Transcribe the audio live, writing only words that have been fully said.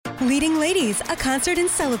Leading Ladies, a concert in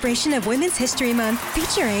celebration of Women's History Month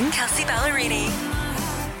featuring Kelsey Ballerini,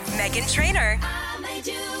 Meghan Trainor,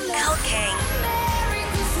 Elle King,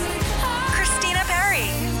 Christina Perri.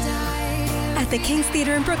 At the King's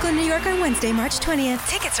Theater in Brooklyn, New York on Wednesday, March 20th.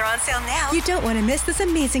 Tickets are on sale now. You don't want to miss this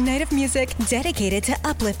amazing night of music dedicated to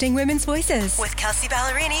uplifting women's voices. With Kelsey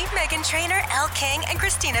Ballerini, Meghan Trainor, Elle King, and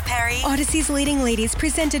Christina Perri. Odyssey's Leading Ladies,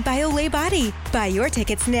 presented by Olay Body. Buy your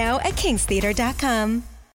tickets now at kingstheater.com.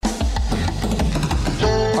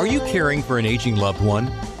 Are you caring for an aging loved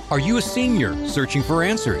one? Are you a senior searching for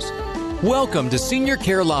answers? Welcome to Senior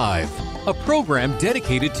Care Live, a program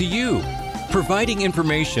dedicated to you, providing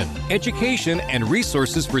information, education, and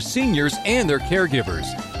resources for seniors and their caregivers.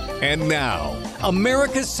 And now,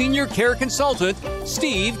 America's Senior Care Consultant,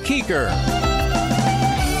 Steve Keeker.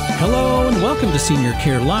 Hello and welcome to Senior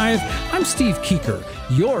Care Live. I'm Steve Keeker,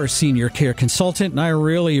 your senior care consultant, and I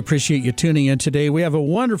really appreciate you tuning in today. We have a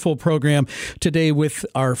wonderful program today with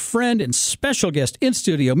our friend and special guest in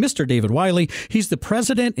studio, Mr. David Wiley. He's the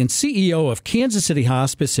president and CEO of Kansas City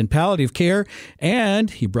Hospice and Palliative Care,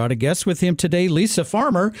 and he brought a guest with him today, Lisa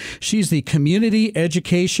Farmer. She's the Community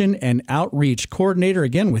Education and Outreach Coordinator,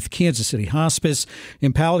 again, with Kansas City Hospice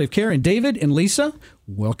and Palliative Care. And David and Lisa,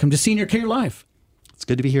 welcome to Senior Care Live. It's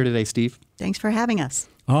good to be here today, Steve. Thanks for having us.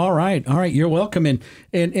 All right. You're welcome. And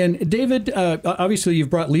David, obviously you've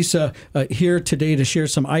brought Lisa here today to share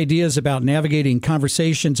some ideas about navigating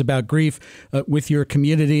conversations about grief with your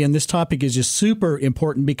community. And this topic is just super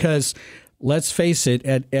important because, let's face it,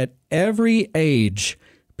 at every age,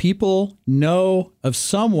 people know of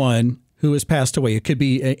someone who has passed away. It could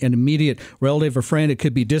be an immediate relative or friend. It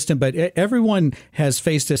could be distant, but everyone has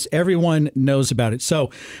faced this. Everyone knows about it.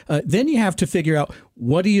 So then you have to figure out,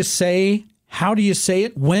 what do you say? How do you say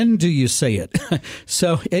it? When do you say it?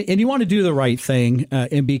 And you want to do the right thing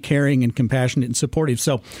and be caring and compassionate and supportive.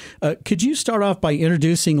 So could you start off by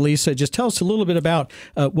introducing Lisa? Just tell us a little bit about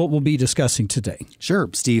what we'll be discussing today. Sure,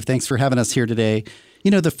 Steve. Thanks for having us here today.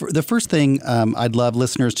 You know, the first thing I'd love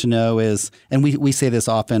listeners to know is, and we say this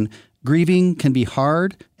often, grieving can be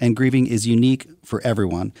hard, and grieving is unique for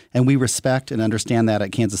everyone. And we respect and understand that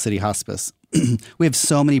at Kansas City Hospice. We have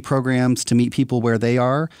so many programs to meet people where they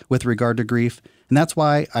are with regard to grief. And that's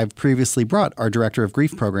why I've previously brought our Director of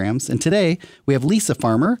Grief Programs. And today we have Lisa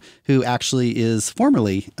Farmer, who actually is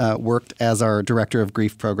formerly worked as our Director of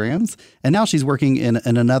Grief Programs. And now she's working in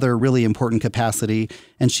another really important capacity.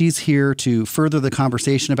 And she's here to further the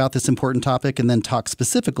conversation about this important topic and then talk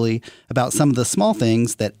specifically about some of the small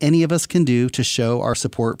things that any of us can do to show our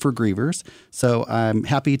support for grievers. So I'm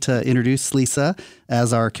happy to introduce Lisa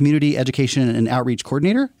as our Community Education and Outreach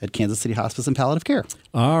Coordinator at Kansas City Hospice and Palliative Care.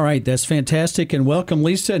 All right. That's fantastic. And welcome,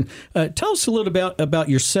 Lisa. And tell us a little bit about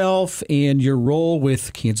yourself and your role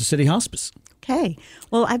with Kansas City Hospice. Okay.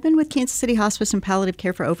 Well, I've been with Kansas City Hospice and Palliative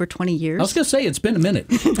Care for over 20 years. I was going to say, it's been a minute.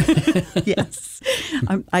 Yes.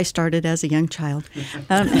 I started as a young child.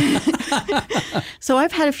 So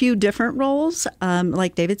I've had a few different roles.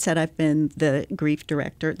 Like David said, I've been the grief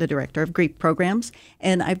director, the director of grief programs,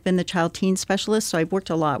 and I've been the child teen specialist. So I've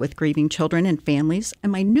worked a lot with grieving children and families.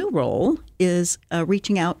 And my new role is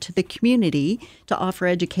reaching out to the community to offer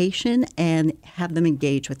education and have them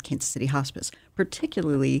engage with Kansas City Hospice,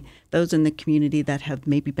 particularly those in the community that have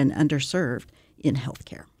maybe been underserved in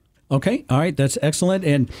healthcare. Okay. All right. That's excellent.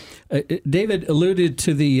 And David alluded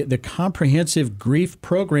to the comprehensive grief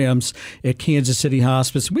programs at Kansas City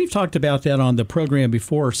Hospice. We've talked about that on the program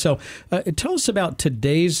before. So tell us about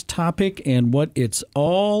today's topic and what it's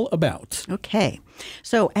all about. Okay.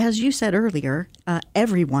 So as you said earlier,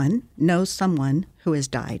 everyone knows someone who has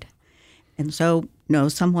died, and so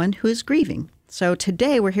knows someone who is grieving. So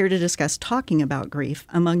today we're here to discuss talking about grief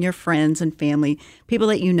among your friends and family, people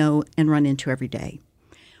that you know and run into every day.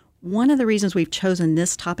 One of the reasons we've chosen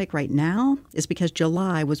this topic right now is because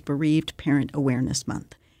July was Bereaved Parent Awareness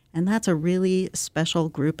Month. And that's a really special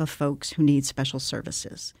group of folks who need special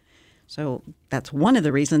services. So that's one of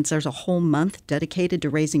the reasons there's a whole month dedicated to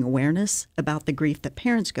raising awareness about the grief that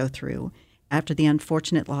parents go through after the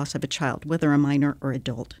unfortunate loss of a child, whether a minor or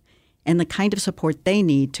adult, and the kind of support they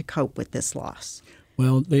need to cope with this loss.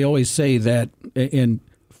 Well, they always say that, and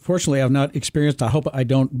fortunately I've not experienced, I hope I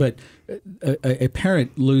don't, but a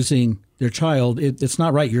parent losing their child, it's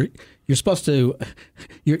not right. You're supposed to,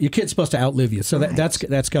 your kid's supposed to outlive you. So right.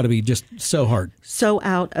 that's got to be just so hard. So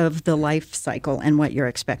out of the life cycle and what you're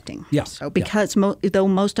expecting. Yeah. So because though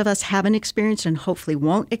most of us haven't experienced and hopefully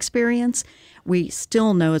won't experience, we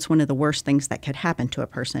still know it's one of the worst things that could happen to a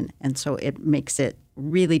person. And so it makes it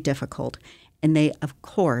really difficult. And they, of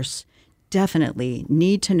course, definitely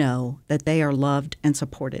need to know that they are loved and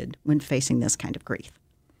supported when facing this kind of grief.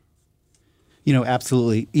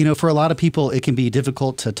 Absolutely. For a lot of people, it can be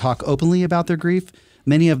difficult to talk openly about their grief.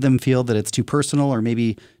 Many of them feel that it's too personal or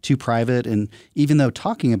maybe too private. And even though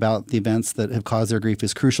talking about the events that have caused their grief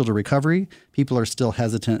is crucial to recovery, people are still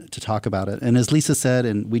hesitant to talk about it. And as Lisa said,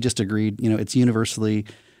 and we just agreed, it's universally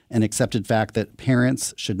an accepted fact that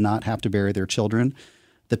parents should not have to bury their children.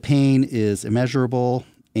 The pain is immeasurable,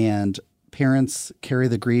 and parents carry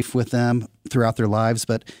the grief with them throughout their lives.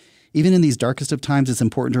 But even in these darkest of times, it's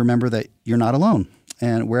important to remember that you're not alone.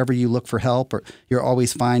 And wherever you look for help, or you'll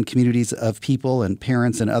always find communities of people and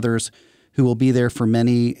parents and others who will be there for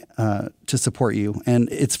many to support you. And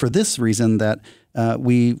it's for this reason that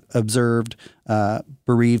we observed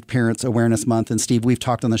Bereaved Parents Awareness Month. And Steve, we've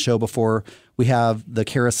talked on the show before. We have the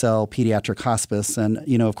Carousel Pediatric Hospice. And,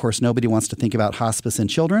 of course, nobody wants to think about hospice in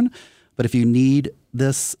children. But if you need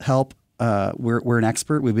this help, we're an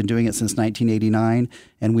expert. We've been doing it since 1989,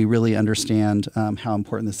 and we really understand how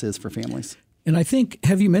important this is for families. And I think,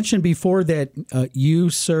 have you mentioned before that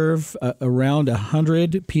you serve around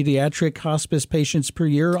 100 pediatric hospice patients per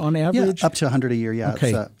year on average? Yeah, up to 100 a year, yeah.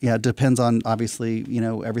 Okay. It depends on, obviously,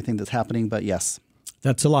 everything that's happening, but yes.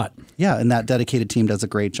 That's a lot. Yeah, and that dedicated team does a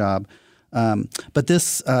great job. But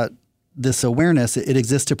this awareness, it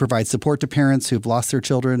exists to provide support to parents who've lost their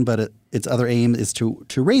children, but its other aim is to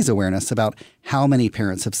raise awareness about how many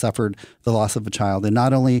parents have suffered the loss of a child. And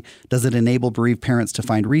not only does it enable bereaved parents to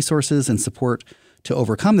find resources and support to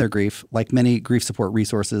overcome their grief, like many grief support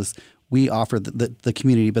resources we offer the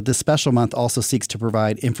community, but this special month also seeks to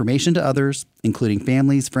provide information to others, including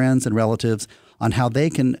families, friends, and relatives, on how they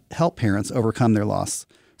can help parents overcome their loss.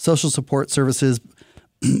 Social support services,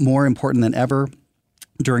 more important than ever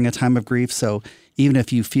during a time of grief. So even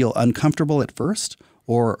if you feel uncomfortable at first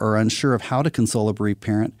or are unsure of how to console a bereaved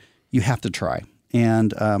parent, you have to try.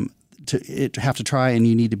 And have to try, and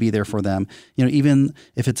you need to be there for them. Even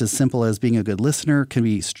if it's as simple as being a good listener, can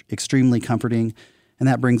be extremely comforting. And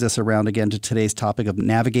that brings us around again to today's topic of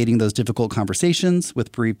navigating those difficult conversations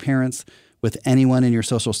with bereaved parents, with anyone in your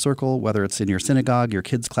social circle, whether it's in your synagogue, your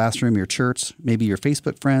kids' classroom, your church, maybe your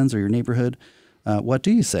Facebook friends or your neighborhood. What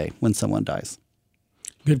do you say when someone dies?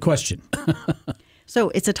 Good question. So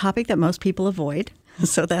it's a topic that most people avoid.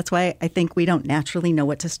 So that's why I think we don't naturally know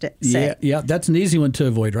what to say. Yeah, that's an easy one to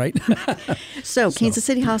avoid, right? So Kansas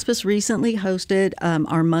City Hospice recently hosted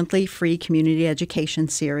our monthly free community education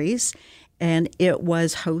series. And it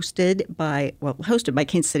was hosted by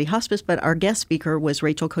Kansas City Hospice, but our guest speaker was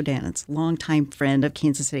Rachel Kodanitz, longtime friend of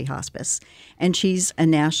Kansas City Hospice. And she's a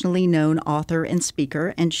nationally known author and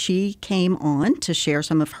speaker, and she came on to share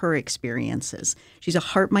some of her experiences. She's a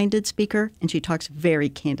heart-minded speaker, and she talks very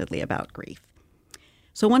candidly about grief.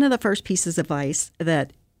 So one of the first pieces of advice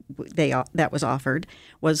that was offered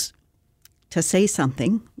was to say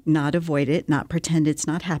something, not avoid it, not pretend it's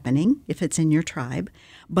not happening if it's in your tribe,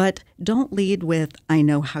 but don't lead with, I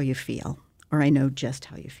know how you feel, or I know just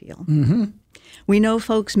how you feel. Mm-hmm. We know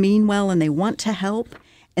folks mean well and they want to help,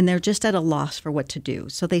 and they're just at a loss for what to do.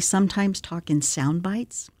 So they sometimes talk in sound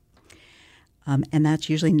bites, and that's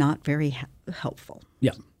usually not very helpful.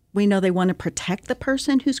 Yeah. We know they want to protect the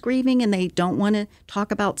person who's grieving and they don't want to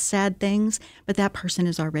talk about sad things, but that person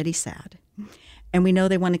is already sad. And we know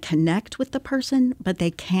they want to connect with the person, but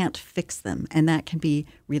they can't fix them. And that can be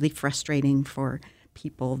really frustrating for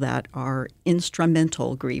people that are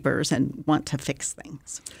instrumental grievers and want to fix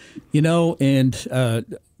things. And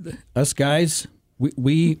us guys,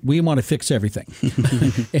 we want to fix everything.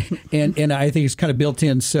 and I think it's kind of built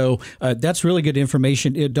in. So that's really good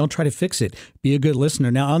information. Don't try to fix it. Be a good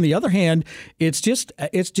listener. Now, on the other hand, it's just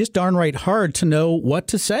darn right hard to know what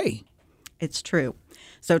to say. It's true.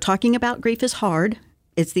 So talking about grief is hard.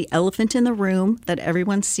 It's the elephant in the room that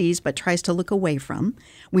everyone sees but tries to look away from.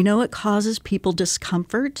 We know it causes people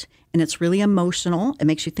discomfort, and it's really emotional. It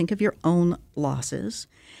makes you think of your own losses.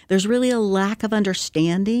 There's really a lack of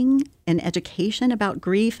understanding and education about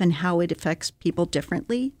grief and how it affects people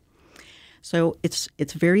differently. So it's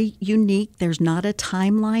very unique. There's not a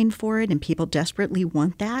timeline for it, and people desperately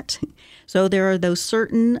want that. So there are those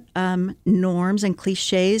certain norms and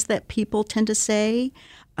cliches that people tend to say,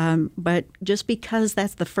 but just because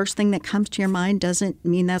that's the first thing that comes to your mind doesn't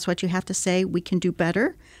mean that's what you have to say. We can do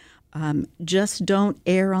better. Just don't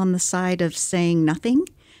err on the side of saying nothing,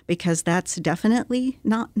 because that's definitely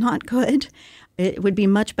not good. It would be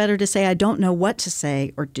much better to say, I don't know what to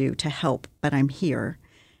say or do to help, but I'm here.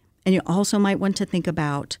 And you also might want to think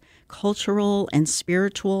about cultural and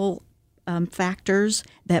spiritual factors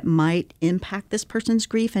that might impact this person's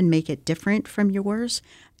grief and make it different from yours.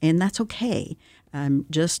 And that's okay.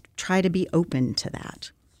 Just try to be open to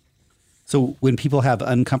that. So when people have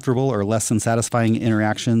uncomfortable or less than satisfying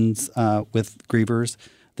interactions with grievers,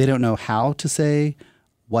 they don't know how to say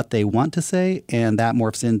what they want to say, and that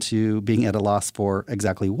morphs into being at a loss for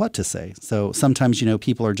exactly what to say. So sometimes,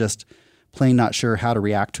 people are just plain not sure how to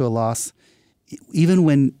react to a loss. Even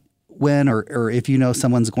when or if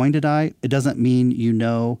someone's going to die, it doesn't mean you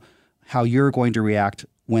know how you're going to react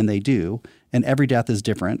when they do. And every death is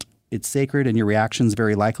different. It's sacred, and your reaction is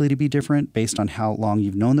very likely to be different based on how long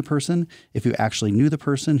you've known the person, if you actually knew the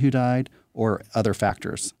person who died, or other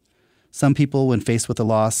factors. Some people, when faced with a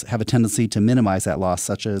loss, have a tendency to minimize that loss,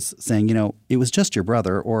 such as saying, it was just your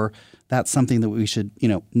brother, or that's something that we should,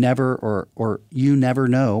 never or you never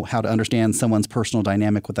know how to understand someone's personal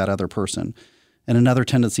dynamic with that other person. And another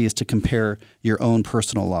tendency is to compare your own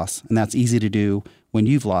personal loss, and that's easy to do when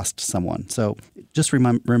you've lost someone. So just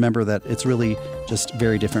remember that it's really just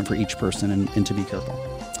very different for each person, and to be careful.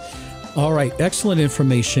 All right, excellent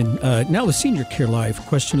information. Now the Senior Care Live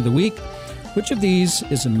question of the week. Which of these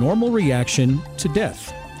is a normal reaction to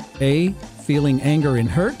death? A, feeling anger and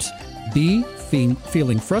hurt. B,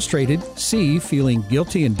 feeling frustrated. C, feeling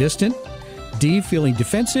guilty and distant. D, feeling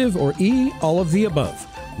defensive. Or E, all of the above.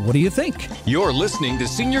 What do you think? You're listening to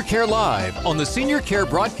Senior Care Live on the Senior Care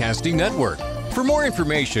Broadcasting Network. For more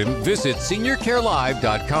information, visit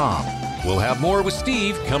seniorcarelive.com. We'll have more with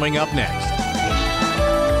Steve coming up next.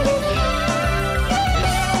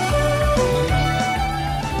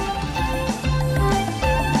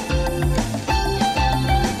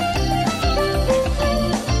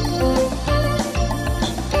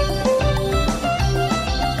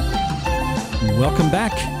 Welcome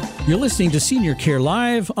back. You're listening to Senior Care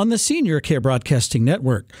Live on the Senior Care Broadcasting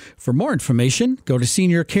Network. For more information, go to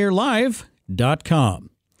seniorcarelive.com.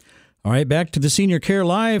 All right, back to the Senior Care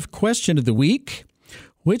Live question of the week.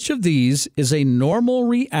 Which of these is a normal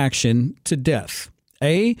reaction to death?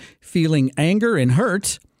 A, feeling anger and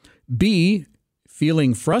hurt. B,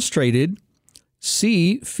 feeling frustrated.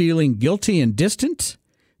 C, feeling guilty and distant.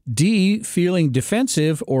 D, feeling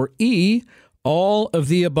defensive. Or E, all of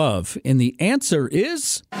the above. And the answer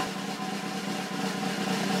is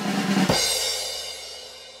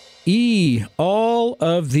E, all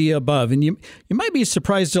of the above. And you might be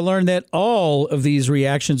surprised to learn that all of these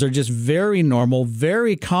reactions are just very normal,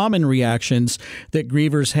 very common reactions that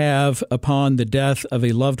grievers have upon the death of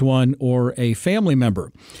a loved one or a family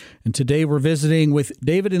member. And today we're visiting with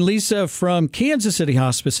David and Lisa from Kansas City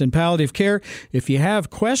Hospice and Palliative Care. If you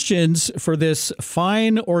have questions for this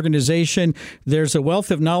fine organization, there's a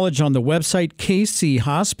wealth of knowledge on the website,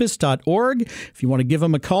 kchospice.org. If you want to give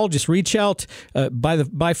them a call, just reach out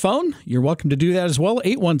by phone. You're welcome to do that as well,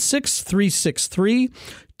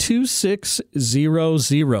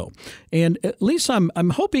 816-363-2600. And Lisa, I'm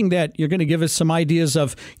hoping that you're going to give us some ideas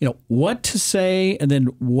of, what to say and then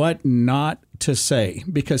what not to say,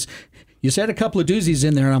 because you said a couple of doozies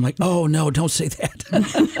in there, and I'm like, oh, no, don't say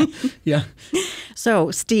that. Yeah.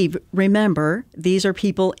 So, Steve, remember, these are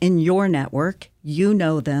people in your network. You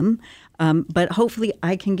know them. But hopefully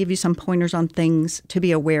I can give you some pointers on things to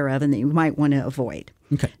be aware of and that you might want to avoid.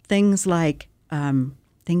 Okay. Things like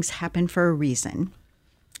things happen for a reason.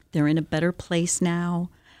 They're in a better place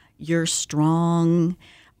now. You're strong.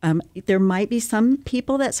 There might be some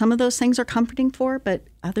people that some of those things are comforting for, but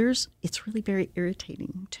others, it's really very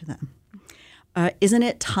irritating to them. Isn't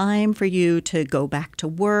it time for you to go back to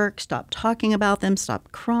work, stop talking about them, stop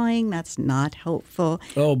crying? That's not helpful.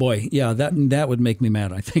 Oh, boy. Yeah, that would make me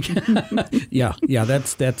mad, I think. Yeah,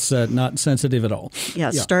 that's not sensitive at all.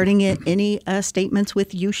 Yeah, starting any statements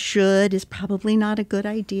with "you should" is probably not a good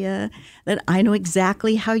idea. That I know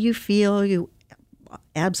exactly how you feel. You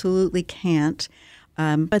absolutely can't.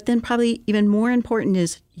 But then probably even more important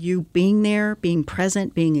is you being there, being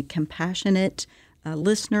present, being a compassionate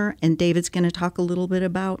listener. And David's going to talk a little bit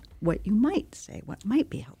about what you might say, what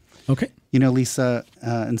might be helpful. Okay. Lisa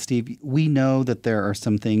and Steve, we know that there are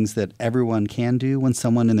some things that everyone can do when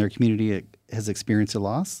someone in their community has experienced a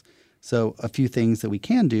loss. So a few things that we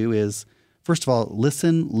can do is, first of all,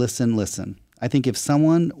 listen. I think if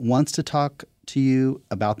someone wants to talk to you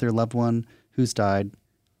about their loved one who's died,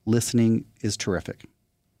 listening is terrific.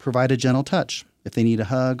 Provide a gentle touch. If they need a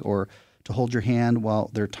hug or to hold your hand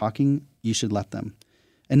while they're talking, you should let them.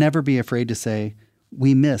 And never be afraid to say,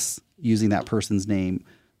 we miss using that person's name.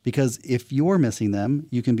 Because if you're missing them,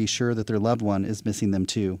 you can be sure that their loved one is missing them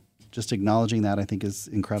too. Just acknowledging that, I think, is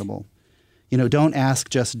incredible. Don't ask,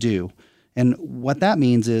 just do. And what that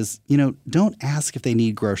means is, don't ask if they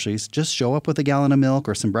need groceries. Just show up with a gallon of milk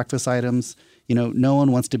or some breakfast items. No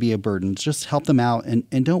one wants to be a burden. Just help them out and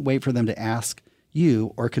don't wait for them to ask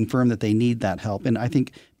you or confirm that they need that help. And I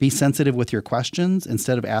think be sensitive with your questions.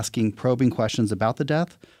 Instead of asking probing questions about the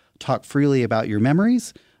death, talk freely about your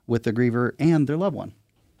memories with the griever and their loved one.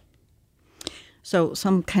 So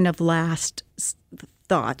some kind of last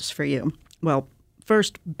thoughts for you. Well,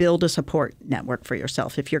 first, build a support network for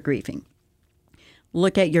yourself if you're grieving.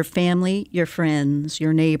 Look at your family, your friends,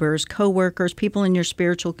 your neighbors, coworkers, people in your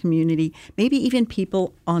spiritual community, maybe even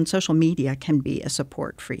people on social media can be a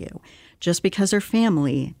support for you. Just because they're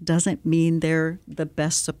family doesn't mean they're the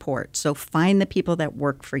best support. So find the people that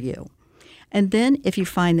work for you. And then if you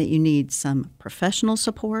find that you need some professional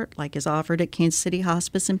support, like is offered at Kansas City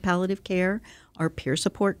Hospice and Palliative Care, our peer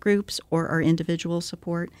support groups, or our individual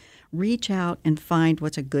support, reach out and find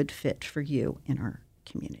what's a good fit for you in our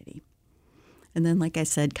community. And then, like I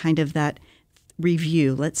said, kind of that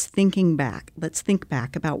review. Let's think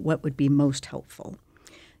back about what would be most helpful.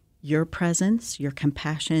 Your presence, your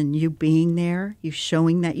compassion, you being there, you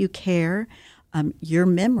showing that you care, your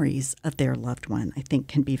memories of their loved one, I think,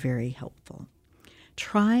 can be very helpful.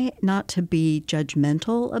 Try not to be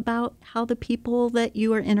judgmental about how the people that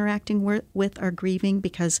you are interacting with are grieving,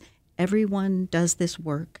 because everyone does this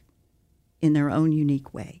work in their own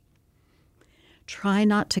unique way. Try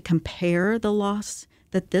not to compare the loss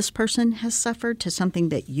that this person has suffered to something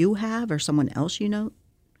that you have or someone else you know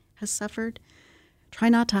has suffered. Try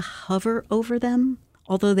not to hover over them.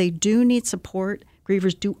 Although they do need support,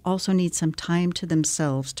 grievers do also need some time to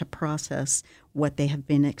themselves to process what they have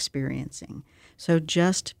been experiencing. So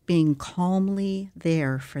just being calmly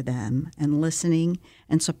there for them and listening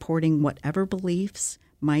and supporting whatever beliefs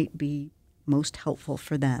might be most helpful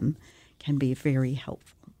for them can be very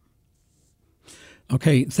helpful.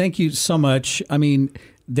 Okay, thank you so much. I mean,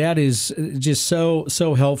 that is just so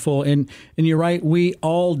helpful. And you're right, we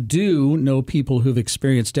all do know people who've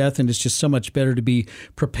experienced death, and it's just so much better to be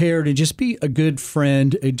prepared and just be a good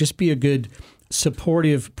friend, just be a good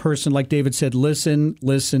supportive person. Like David said, listen.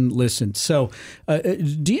 So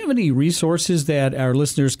do you have any resources that our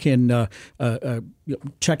listeners can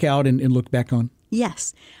check out and look back on?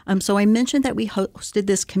 Yes. So I mentioned that we hosted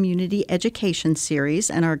this community education series,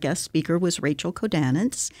 and our guest speaker was Rachel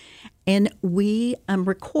Kodanitz. And we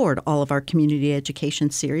record all of our community education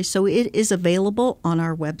series, so it is available on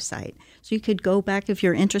our website. So you could go back if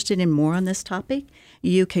you're interested in more on this topic.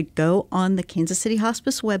 You could go on the Kansas City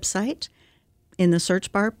Hospice website. In the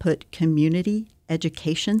search bar, put Community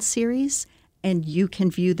Education Series, and you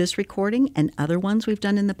can view this recording and other ones we've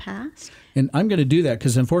done in the past. And I'm going to do that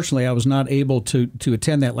because unfortunately I was not able to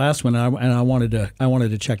attend that last one, and I wanted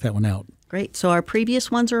to check that one out. Great. So our previous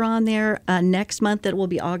ones are on there. Next month it will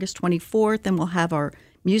be August 24th, and we'll have our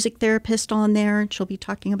music therapist on there. She'll be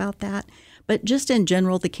talking about that. But just in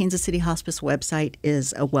general, the Kansas City Hospice website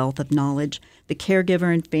is a wealth of knowledge. The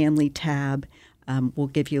Caregiver and Family tab will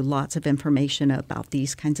give you lots of information about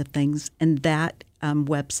these kinds of things. And that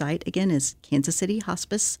website, again, is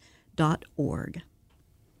kansascityhospice.org.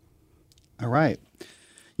 All right.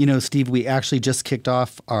 You know, Steve, we actually just kicked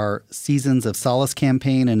off our Seasons of Solace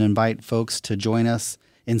campaign and invite folks to join us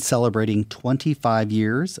in celebrating 25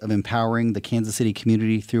 years of empowering the Kansas City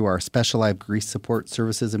community through our specialized grief support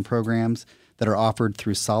services and programs that are offered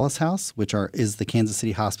through Solace House, which is the Kansas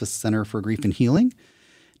City Hospice Center for Grief and Healing.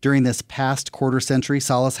 During this past quarter century,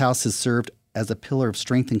 Solace House has served as a pillar of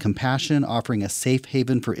strength and compassion, offering a safe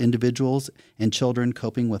haven for individuals and children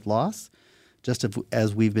coping with loss, just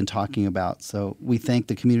as we've been talking about. So we thank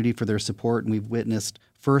the community for their support, and we've witnessed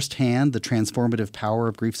firsthand the transformative power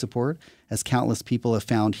of grief support as countless people have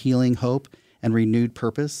found healing, hope, and renewed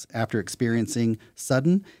purpose after experiencing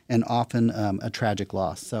sudden and often a tragic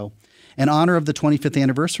loss. So in honor of the 25th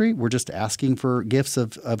anniversary, we're just asking for gifts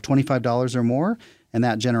of $25 or more, and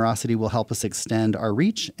that generosity will help us extend our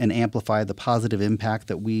reach and amplify the positive impact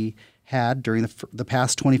that we had during the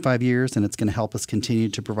past 25 years, and it's going to help us continue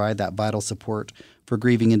to provide that vital support for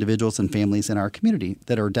grieving individuals and families in our community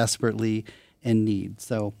that are desperately in need.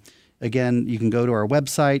 So again, you can go to our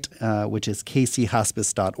website, which is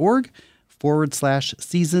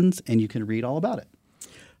kchospice.org/seasons, and you can read all about it.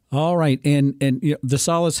 All right, and you know, the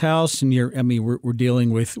Solace House, and we're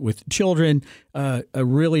dealing with children, a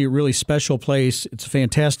really special place. It's a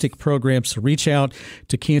fantastic program. So reach out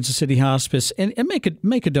to Kansas City Hospice and make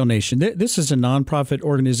a donation. This is a nonprofit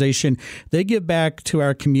organization. They give back to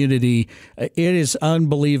our community. It is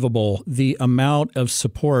unbelievable the amount of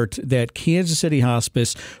support that Kansas City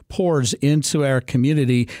Hospice pours into our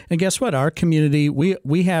community. And guess what? Our community,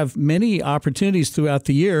 we have many opportunities throughout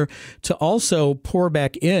the year to also pour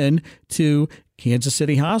back in to Kansas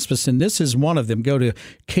City Hospice, and this is one of them. Go to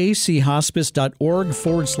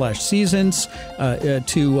kchospice.org/seasons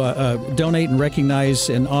to donate and recognize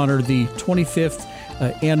and honor the 25th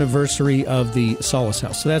anniversary of the Solace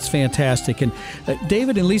House. So that's fantastic. And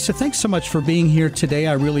David and Lisa, thanks so much for being here today.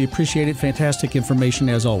 I really appreciate it. Fantastic information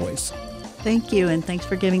as always. Thank you, and thanks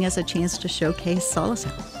for giving us a chance to showcase Solace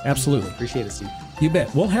House. Absolutely. Appreciate it, Steve. You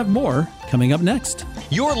bet. We'll have more coming up next.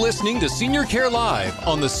 You're listening to Senior Care Live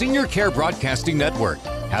on the Senior Care Broadcasting Network.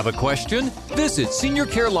 Have a question? Visit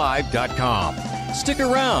seniorcarelive.com. Stick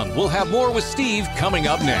around. We'll have more with Steve coming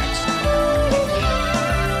up next.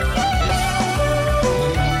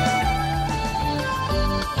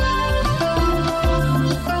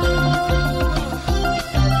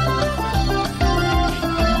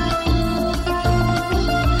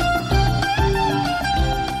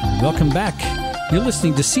 Welcome back. You're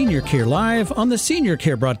listening to Senior Care Live on the Senior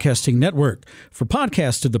Care Broadcasting Network. For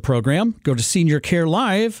podcasts of the program, go to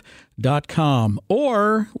seniorcarelive.com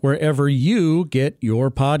or wherever you get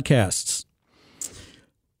your podcasts.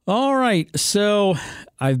 All right, so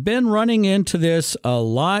I've been running into this a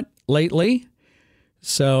lot lately,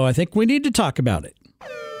 so I think we need to talk about it.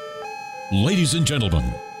 Ladies and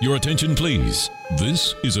gentlemen, your attention please.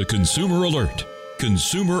 This is a consumer alert.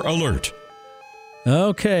 Consumer alert.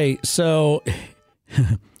 Okay, so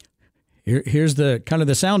here's the kind of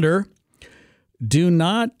the sounder. Do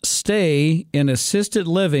not stay in assisted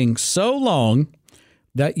living so long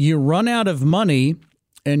that you run out of money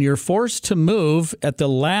and you're forced to move at the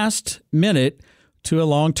last minute to a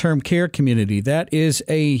long-term care community. That is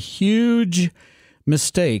a huge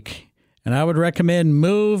mistake. And I would recommend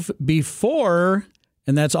move before,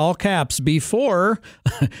 and that's all caps, before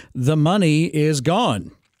the money is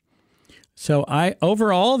gone. So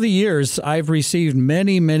over all the years, I've received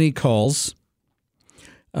many calls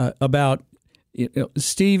about,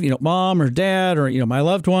 Steve, mom or dad or, my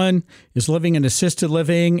loved one is living in assisted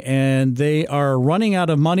living and they are running out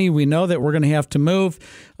of money. We know that we're going to have to move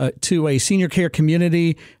to a senior care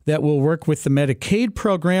community that will work with the Medicaid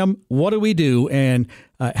program. What do we do? And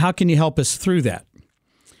how can you help us through that?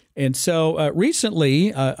 And so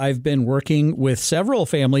recently, I've been working with several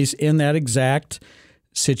families in that exact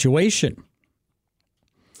situation.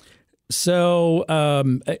 So,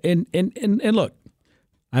 and look,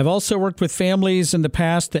 I've also worked with families in the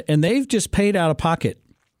past, and they've just paid out of pocket.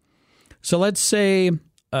 So let's say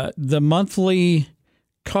the monthly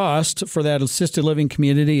cost for that assisted living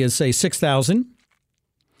community is, say, $6,000.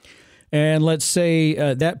 And let's say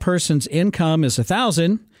that person's income is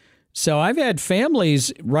 $1,000. So I've had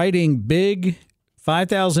families writing big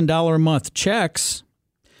 $5,000 a month checks,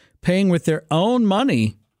 paying with their own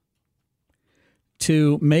money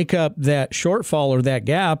to make up that shortfall or that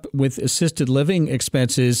gap with assisted living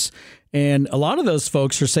expenses. And a lot of those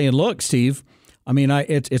folks are saying, look, Steve, I mean,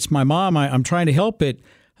 it's my mom. I'm trying to help it.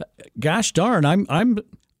 Gosh darn, I'm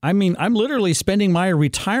literally spending my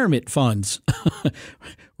retirement funds,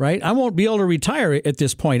 right? I won't be able to retire at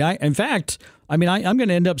this point. I'm going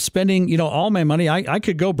to end up spending, all my money. I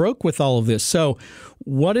could go broke with all of this. So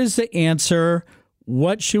what is the answer?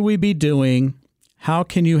 What should we be doing? How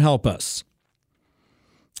can you help us?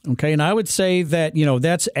 Okay, and I would say that,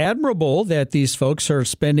 that's admirable that these folks are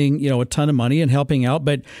spending, a ton of money and helping out,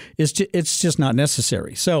 but it's just not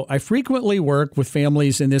necessary. So I frequently work with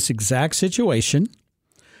families in this exact situation.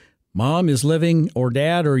 Mom is living, or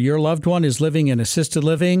dad, or your loved one is living in assisted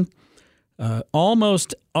living.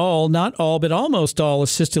 Almost all, not all, but almost all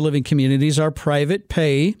assisted living communities are private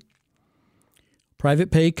pay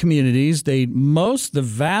communities. The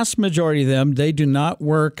vast majority of them, they do not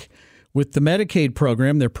work with the Medicaid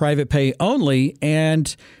program. They're private pay only,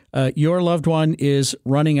 and your loved one is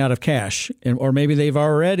running out of cash, or maybe they've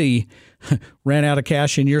already ran out of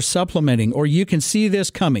cash and you're supplementing, or you can see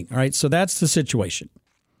this coming. All right, so that's the situation.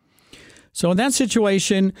 So in that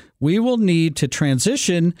situation, we will need to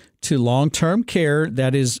transition to long-term care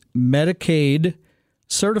that is Medicaid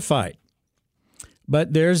certified.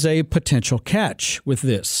 But there's a potential catch with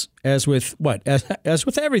this, as with what? As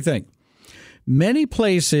with everything. Many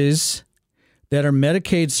places that are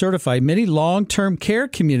Medicaid certified, many long-term care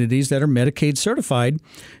communities that are Medicaid certified,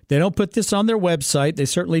 they don't put this on their website. They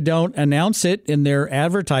certainly don't announce it in their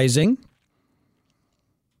advertising.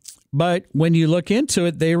 But when you look into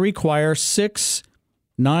it, they require 6,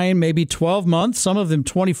 9, maybe 12 months, some of them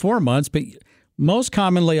 24 months, but most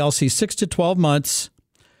commonly I'll see 6 to 12 months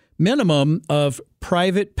minimum of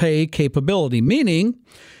private pay capability, meaning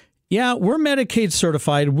Yeah, we're Medicaid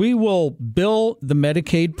certified. We will bill the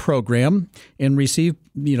Medicaid program and receive,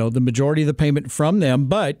 the majority of the payment from them.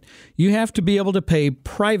 But you have to be able to pay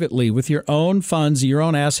privately with your own funds, your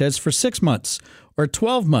own assets for 6 months or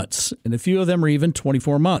 12 months. And a few of them are even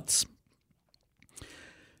 24 months.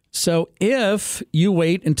 So if you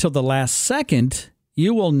wait until the last second,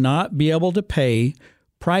 you will not be able to pay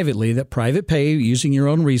privately, that private pay using your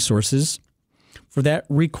own resources for that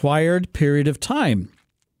required period of time.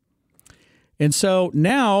 And so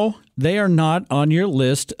now they are not on your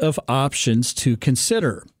list of options to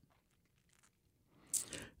consider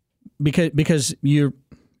because you're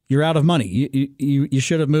out of money. You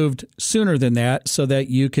should have moved sooner than that so that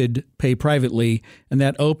you could pay privately, and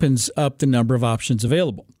that opens up the number of options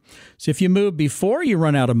available. So if you move before you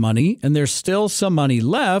run out of money and there's still some money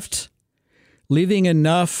left, leaving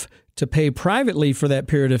enough to pay privately for that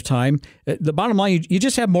period of time, the bottom line, you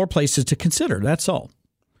just have more places to consider. That's all.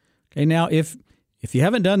 Okay, now if you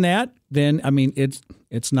haven't done that, then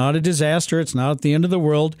it's not a disaster. It's not at the end of the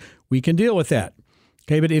world. We can deal with that.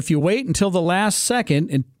 Okay, but if you wait until the last second,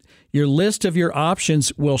 and your list of your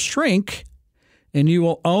options will shrink, and you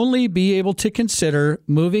will only be able to consider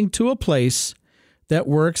moving to a place that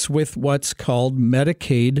works with what's called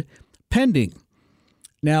Medicaid pending.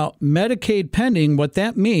 Now, Medicaid pending, what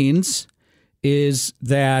that means is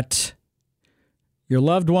that your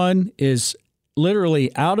loved one is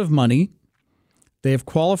literally out of money. They have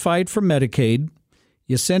qualified for Medicaid.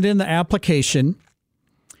 You send in the application,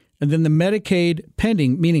 and then the Medicaid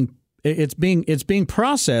pending, meaning it's being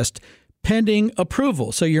processed pending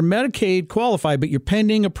approval. So you're Medicaid qualified, but you're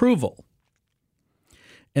pending approval.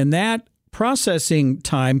 And that processing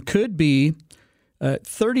time could be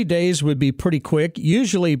 30 days would be pretty quick.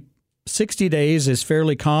 Usually 60 days is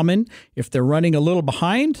fairly common. If they're running a little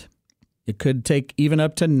behind, it could take even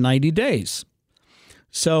up to 90 days.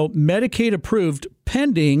 So Medicaid approved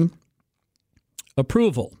pending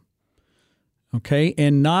approval. Okay,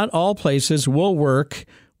 and not all places will work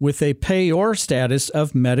with a payor status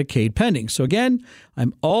of Medicaid pending. So again,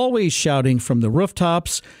 I'm always shouting from the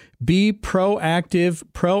rooftops, be proactive,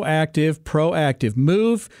 proactive, proactive.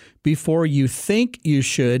 Move before you think you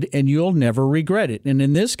should, and you'll never regret it. And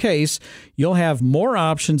in this case, you'll have more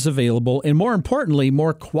options available, and more importantly,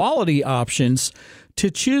 more quality options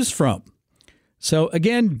to choose from. So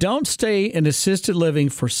again, don't stay in assisted living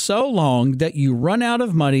for so long that you run out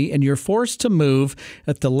of money and you're forced to move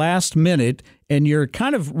at the last minute, and you're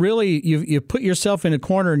kind of really, you put yourself in a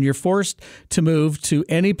corner and you're forced to move to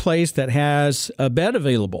any place that has a bed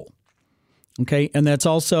available. Okay, and that's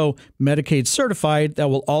also Medicaid certified. That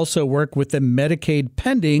will also work with the Medicaid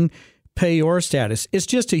pending payor status. It's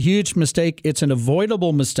just a huge mistake. It's an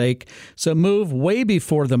avoidable mistake. So move way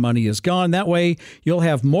before the money is gone. That way you'll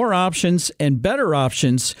have more options and better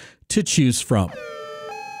options to choose from.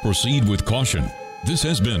 Proceed with caution. This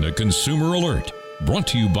has been a Consumer Alert brought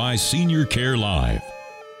to you by Senior Care Live.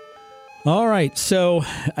 All right. So,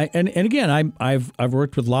 and again, I've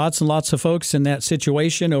worked with lots and lots of folks in that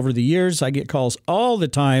situation over the years. I get calls all the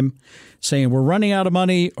time saying we're running out of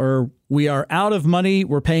money, or we are out of money,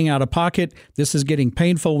 we're paying out of pocket, this is getting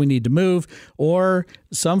painful, we need to move. Or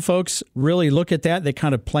some folks really look at that, they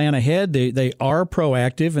kind of plan ahead, they are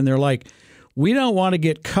proactive, and they're like, we don't want to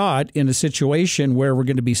get caught in a situation where we're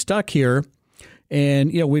going to be stuck here.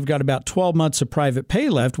 And, we've got about 12 months of private pay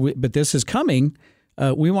left, but this is coming.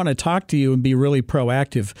 We want to talk to you and be really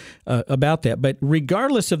proactive about that. But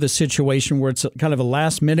regardless of the situation where it's kind of a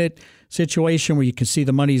last-minute situation where you can see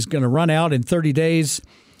the money's going to run out in 30 days,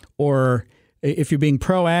 or if you're being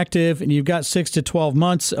proactive and you've got 6 to 12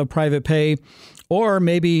 months of private pay, or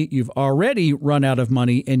maybe you've already run out of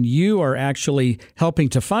money and you are actually helping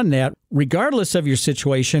to fund that, regardless of your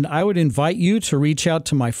situation, I would invite you to reach out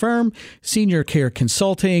to my firm, Senior Care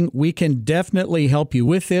Consulting. We can definitely help you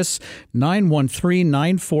with this.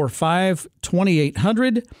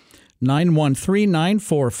 913-945-2800,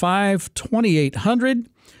 913-945-2800.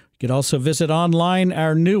 You can also visit online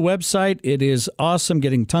our new website. It is awesome,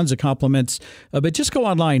 getting tons of compliments. But just go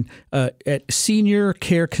online at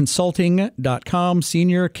seniorcareconsulting.com,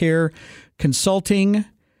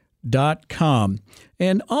 seniorcareconsulting.com.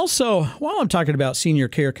 And also, while I'm talking about Senior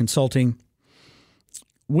Care Consulting,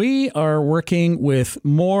 we are working with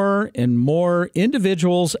more and more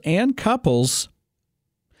individuals and couples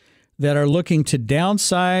that are looking to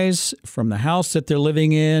downsize from the house that they're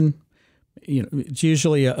living in. It's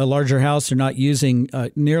usually a larger house. They're not using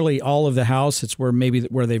nearly all of the house. It's where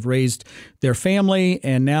they've raised their family,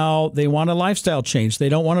 and now they want a lifestyle change. They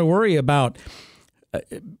don't want to worry about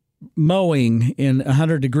mowing in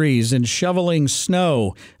 100 degrees and shoveling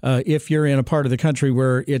snow if you're in a part of the country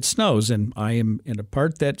where it snows. And I am in a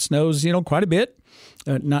part that snows, quite a bit.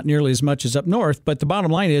 Not nearly as much as up north, but the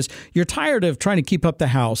bottom line is you're tired of trying to keep up the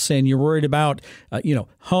house and you're worried about,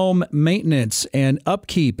 home maintenance and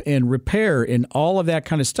upkeep and repair and all of that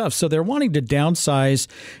kind of stuff. So they're wanting to downsize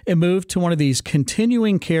and move to one of these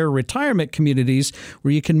continuing care retirement communities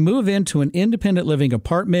where you can move into an independent living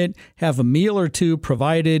apartment, have a meal or two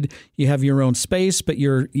provided, you have your own space, but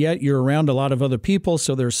you're around a lot of other people.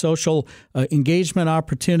 So there's social engagement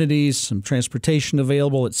opportunities, some transportation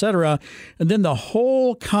available, et cetera. And then the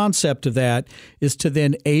whole concept of that is to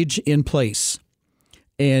then age in place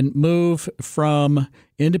and move from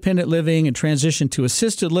independent living and transition to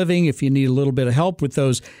assisted living if you need a little bit of help with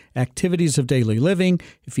those activities of daily living.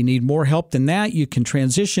 If you need more help than that, you can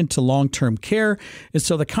transition to long-term care. And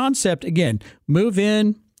so the concept, again, move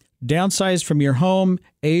in, downsize from your home,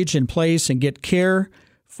 age in place, and get care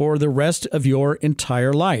for the rest of your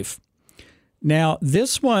entire life. Now,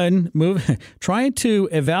 this one, trying to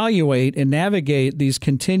evaluate and navigate these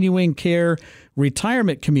continuing care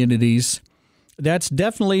retirement communities, that's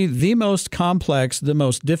definitely the most complex, the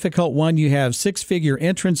most difficult one. You have six-figure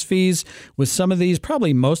entrance fees with some of these,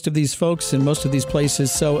 probably most of these folks in most of these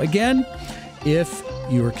places. So again, if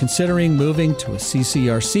you are considering moving to a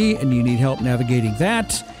CCRC and you need help navigating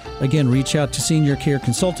that, again, reach out to Senior Care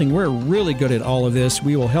Consulting. We're really good at all of this.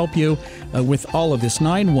 We will help you with all of this.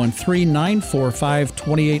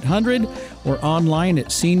 913-945-2800 or online at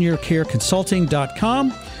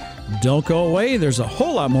seniorcareconsulting.com. Don't go away. There's a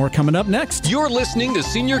whole lot more coming up next. You're listening to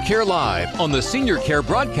Senior Care Live on the Senior Care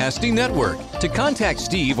Broadcasting Network. To contact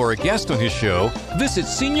Steve or a guest on his show, visit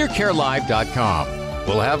seniorcarelive.com.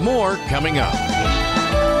 We'll have more coming up.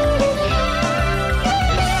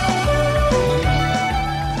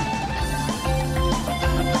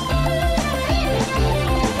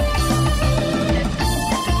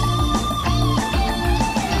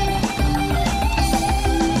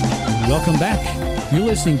 Welcome back. You're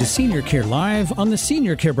listening to Senior Care Live on the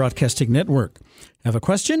Senior Care Broadcasting Network. Have a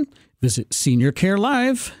question? Visit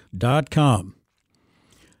seniorcarelive.com.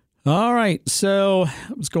 All right, so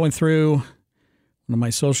I was going through one of my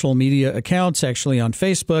social media accounts, actually on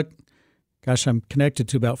Facebook. Gosh, I'm connected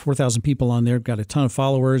to about 4,000 people on there. Got a ton of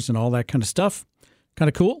followers and all that kind of stuff. Kind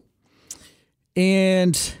of cool.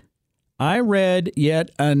 And I read yet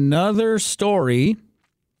another story.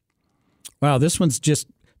 Wow, this one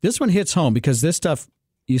hits home because this stuff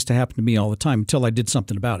used to happen to me all the time until I did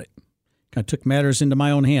something about it. Kind of took matters into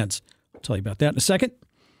my own hands. I'll tell you about that in a second.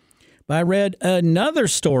 But I read another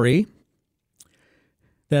story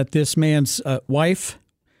that this man's wife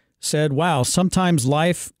said, wow, sometimes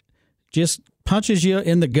life just punches you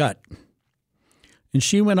in the gut. And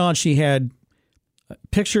she went on, she had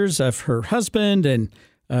pictures of her husband, and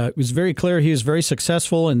it was very clear he was very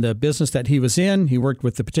successful in the business that he was in. He worked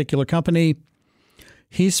with the particular company.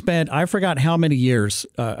 He spent, I forgot how many years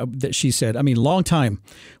that she said, long time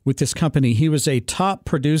with this company. He was a top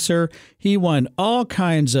producer. He won all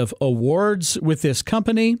kinds of awards with this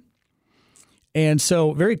company. And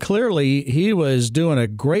so very clearly, he was doing a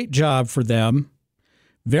great job for them,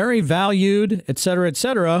 very valued, et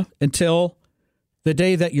cetera, until the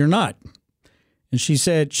day that you're not. And she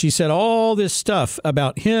said all this stuff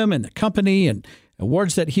about him and the company and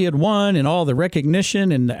awards that he had won and all the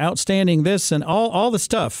recognition and the outstanding this and all the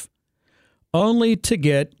stuff, only to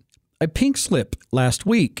get a pink slip last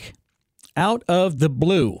week out of the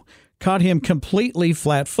blue. Caught him completely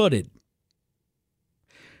flat-footed.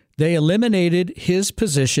 They eliminated his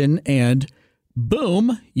position and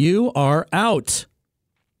boom, you are out.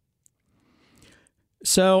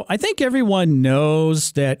 So I think everyone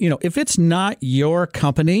knows that, if it's not your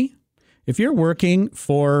company, if you're working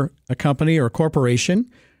for a company or a corporation,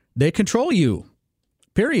 they control you,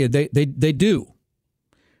 period. They do.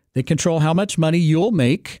 They control how much money you'll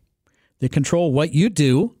make. They control what you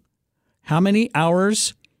do, how many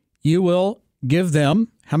hours you will give them,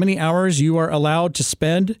 how many hours you are allowed to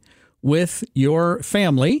spend with your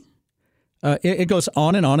family. It goes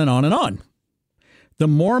on and on and on and on. The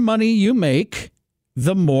more money you make,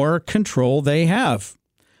 the more control they have.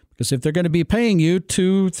 Because if they're going to be paying you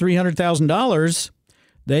 $200,000-$300,000,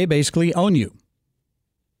 they basically own you.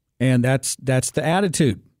 And that's the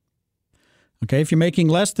attitude. Okay, if you're making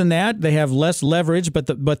less than that, they have less leverage,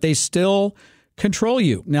 but they still control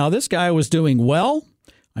you. Now, this guy was doing well.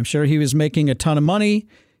 I'm sure he was making a ton of money.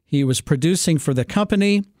 He was producing for the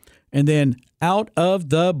company. And then out of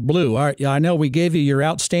the blue, all right, I know we gave you your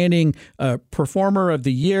outstanding performer of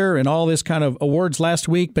the year and all this kind of awards last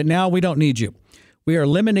week, but now we don't need you. We are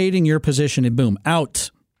eliminating your position and boom,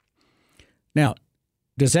 out. Now,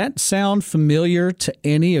 does that sound familiar to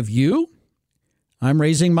any of you? I'm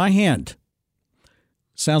raising my hand.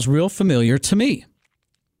 Sounds real familiar to me.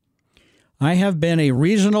 I have been a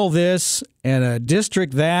regional this and a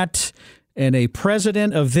district that and a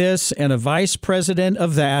president of this and a vice president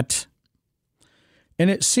of that. And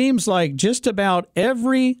it seems like just about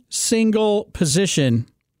every single position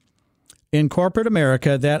in corporate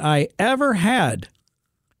America that I ever had,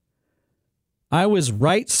 I was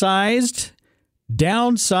right-sized,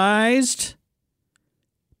 downsized,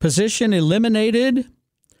 position eliminated.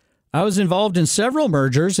 I was involved in several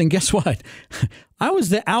mergers, and guess what? I was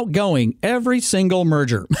the outgoing every single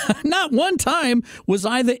merger. Not one time was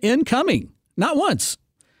I the incoming. Not once.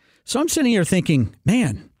 So I'm sitting here thinking,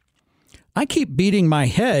 man, I keep beating my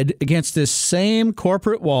head against this same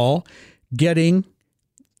corporate wall, I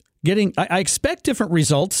expect different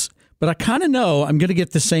results, but I kind of know I'm going to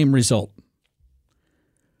get the same result.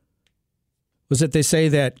 Was it they say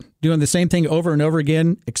that doing the same thing over and over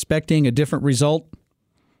again, expecting a different result?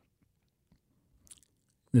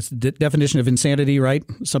 It's the definition of insanity, right?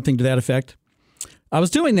 Something to that effect. I was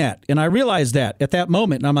doing that, and I realized that at that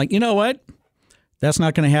moment. And I'm like, you know what? That's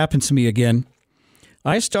not going to happen to me again.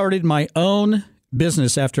 I started my own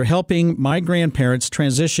business after helping my grandparents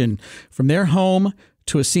transition from their home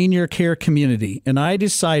to a senior care community. And I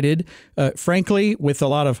decided, frankly, with a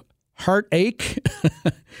lot of heartache,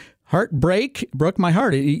 heartbreak, broke my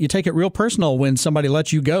heart. You take it real personal when somebody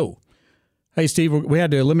lets you go. Hey, Steve, we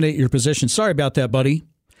had to eliminate your position. Sorry about that, buddy.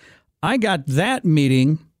 I got that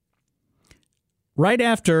meeting right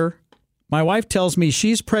after my wife tells me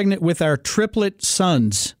she's pregnant with our triplet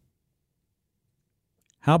sons.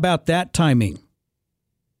 How about that timing?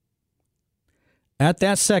 At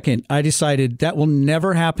that second, I decided that will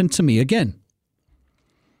never happen to me again.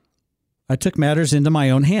 I took matters into my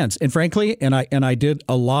own hands. And frankly, and I did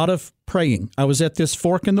a lot of praying. I was at this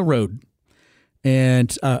fork in the road.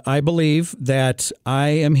 And I believe that I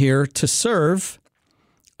am here to serve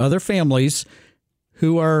other families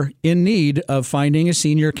who are in need of finding a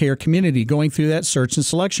senior care community, going through that search and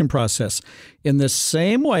selection process in the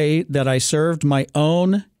same way that I served my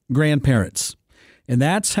own grandparents. And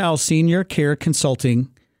that's how Senior Care Consulting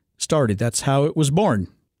started. That's how it was born.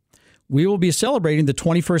 We will be celebrating the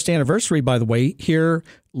 21st anniversary, by the way, here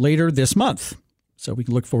later this month. So we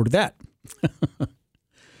can look forward to that.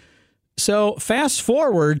 So fast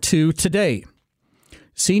forward to today.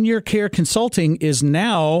 Senior Care Consulting is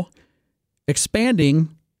now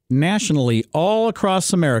expanding nationally all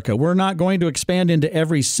across America. We're not going to expand into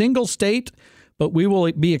every single state, but we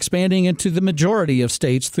will be expanding into the majority of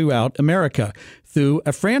states throughout America through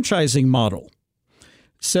a franchising model.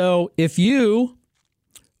 So if you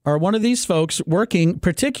are one of these folks working,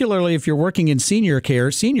 particularly if you're working in senior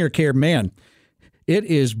care, man, it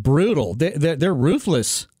is brutal. They're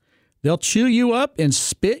ruthless. They'll chew you up and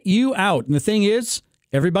spit you out. And the thing is,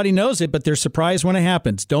 everybody knows it, but they're surprised when it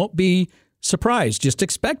happens. Don't be surprised. Just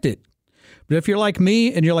expect it. But if you're like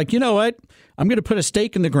me and you're like, you know what? I'm going to put a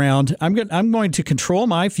stake in the ground. I'm going to control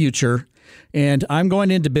my future, and I'm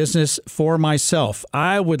going into business for myself.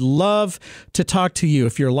 I would love to talk to you.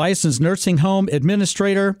 If you're a licensed nursing home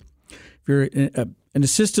administrator, if you're an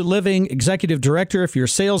assisted living executive director, if you're a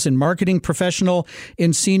sales and marketing professional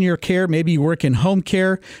in senior care, maybe you work in home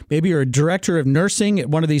care, maybe you're a director of nursing at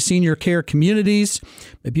one of these senior care communities,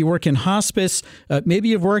 maybe you work in hospice, maybe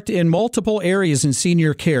you've worked in multiple areas in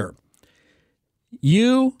senior care.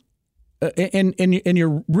 You and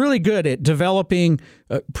you're really good at developing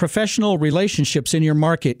professional relationships in your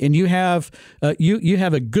market, and you have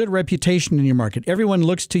a good reputation in your market. Everyone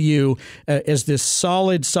looks to you as this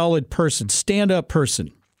solid person, stand-up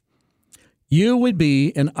person. You would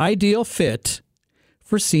be an ideal fit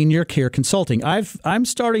for Senior Care Consulting. I'm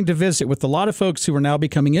starting to visit with a lot of folks who are now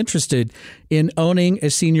becoming interested in owning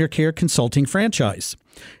a Senior Care Consulting franchise.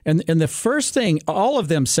 And the first thing all of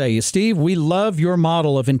them say is, Steve, we love your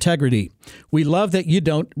model of integrity. We love that you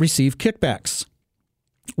don't receive kickbacks.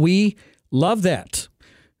 We love that.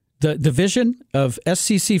 The vision of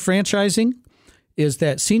SCC franchising is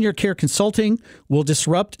that Senior Care Consulting will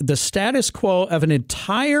disrupt the status quo of an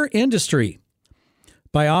entire industry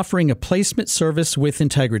by offering a placement service with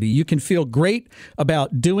integrity. You can feel great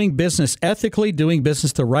about doing business ethically, doing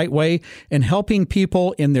business the right way, and helping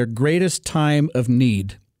people in their greatest time of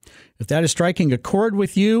need. If that is striking a chord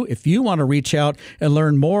with you, if you want to reach out and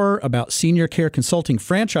learn more about senior care consulting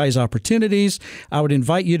franchise opportunities, I would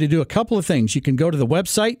invite you to do a couple of things. You can go to the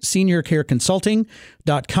website,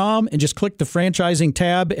 seniorcareconsulting.com, and just click the franchising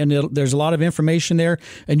tab, and there's a lot of information there.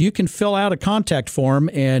 And you can fill out a contact form,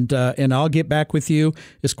 and I'll get back with you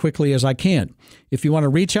as quickly as I can. If you want to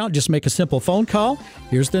reach out, just make a simple phone call.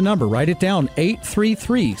 Here's the number. Write it down,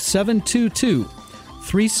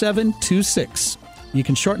 833-722-3726. You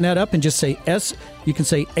can shorten that up and just say you can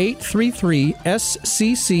say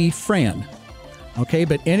 833-SCC-FRAN. Okay,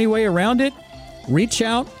 but any way around it, reach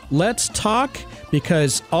out, let's talk,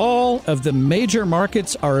 because all of the major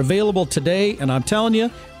markets are available today, and I'm telling you,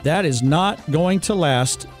 that is not going to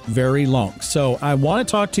last very long. So I want to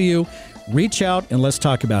talk to you. Reach out and let's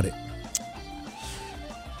talk about it.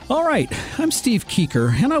 All right, I'm Steve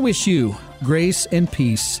Keeker, and I wish you grace and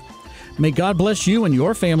peace. May God bless you and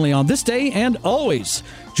your family on this day and always.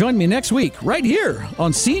 Join me next week right here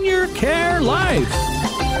on Senior Care Live.